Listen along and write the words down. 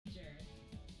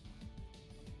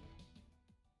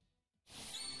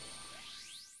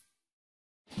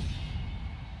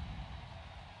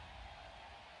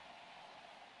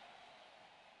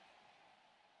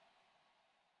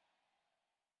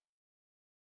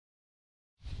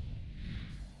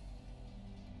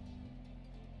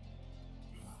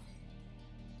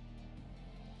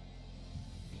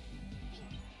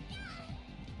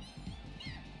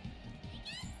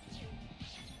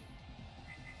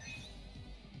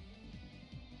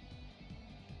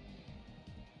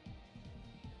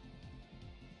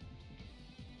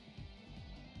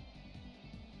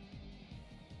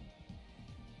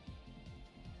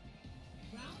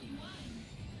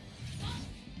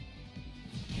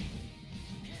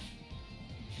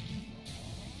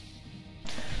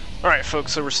Alright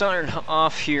folks, so we're starting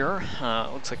off here.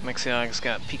 Looks like MexiLag's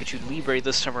got Pikachu Libre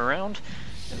this time around,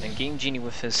 and then Game Genie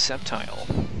with his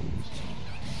Sceptile.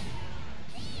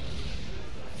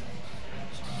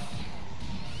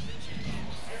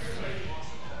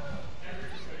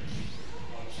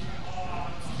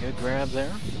 Good grab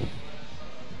there.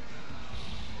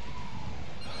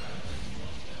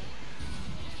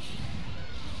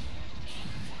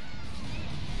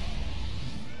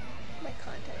 My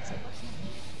contacts are working.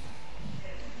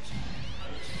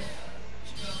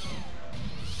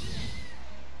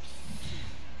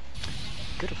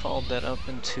 Could have followed that up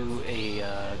into a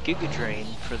Giga Drain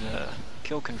for the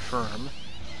kill confirm.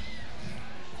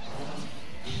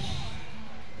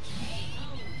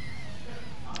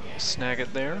 Snag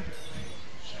it there.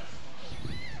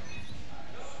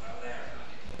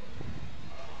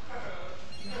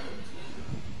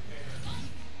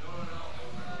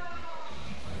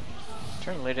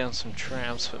 Trying to lay down some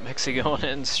traps, but Mexi going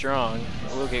in strong.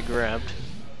 It will get grabbed.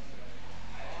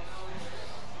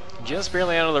 Just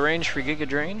barely out of the range for Giga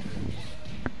Drain.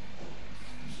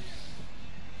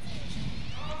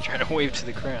 Trying to wave to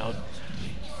the crowd.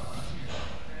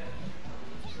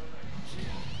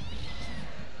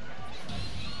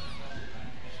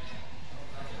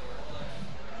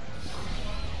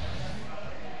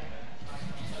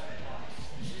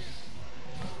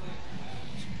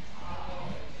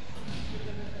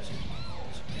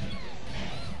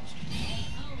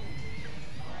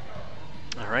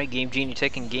 Alright, Game Genie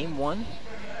taking game one.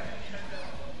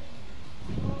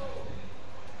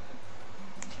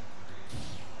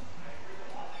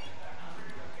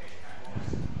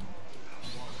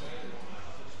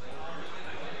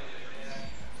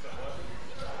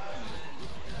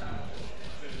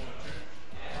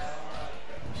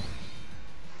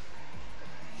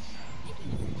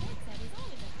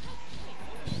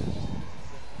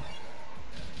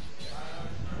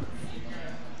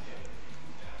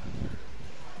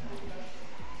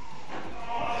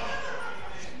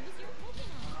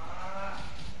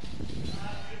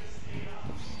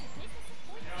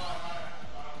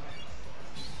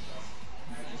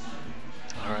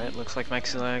 Looks like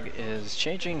MexiLag is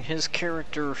changing his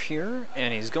character here,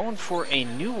 and he's going for a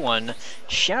new one,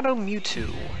 Shadow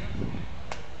Mewtwo.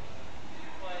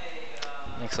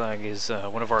 MexiLag is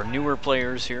one of our newer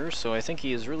players here, so I think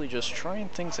he is really just trying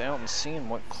things out and seeing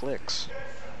what clicks.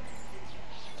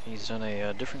 He's done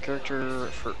a different character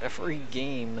for every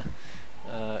game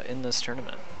in this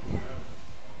tournament.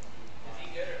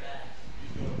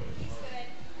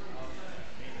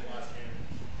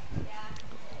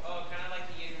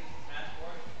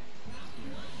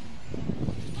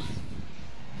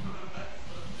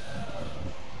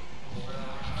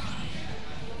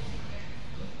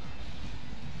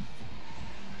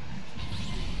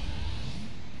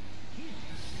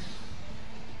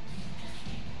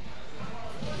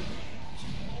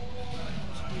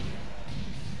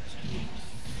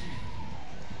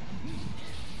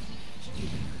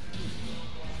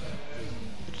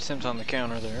 Attempt on the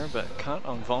counter there, but caught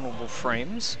on vulnerable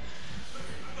frames.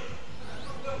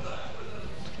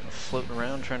 Floating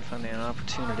around trying to find an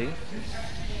opportunity.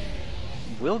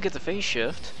 Will get the phase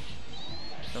shift.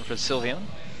 Going for Sylveon.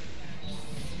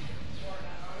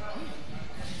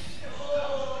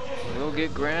 Will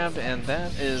get grabbed, and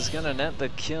that is gonna net the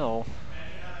kill.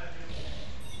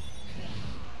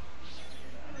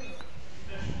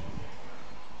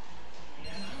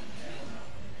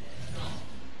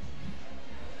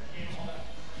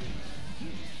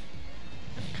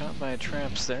 Caught by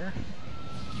traps there.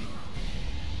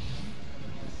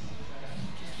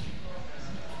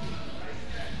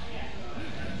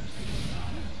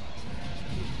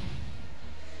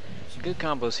 Good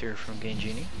combos here from Game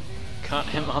Genie. Caught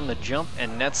him on the jump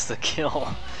and nets the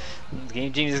kill.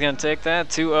 Game Genie's gonna take that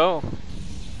 2-0.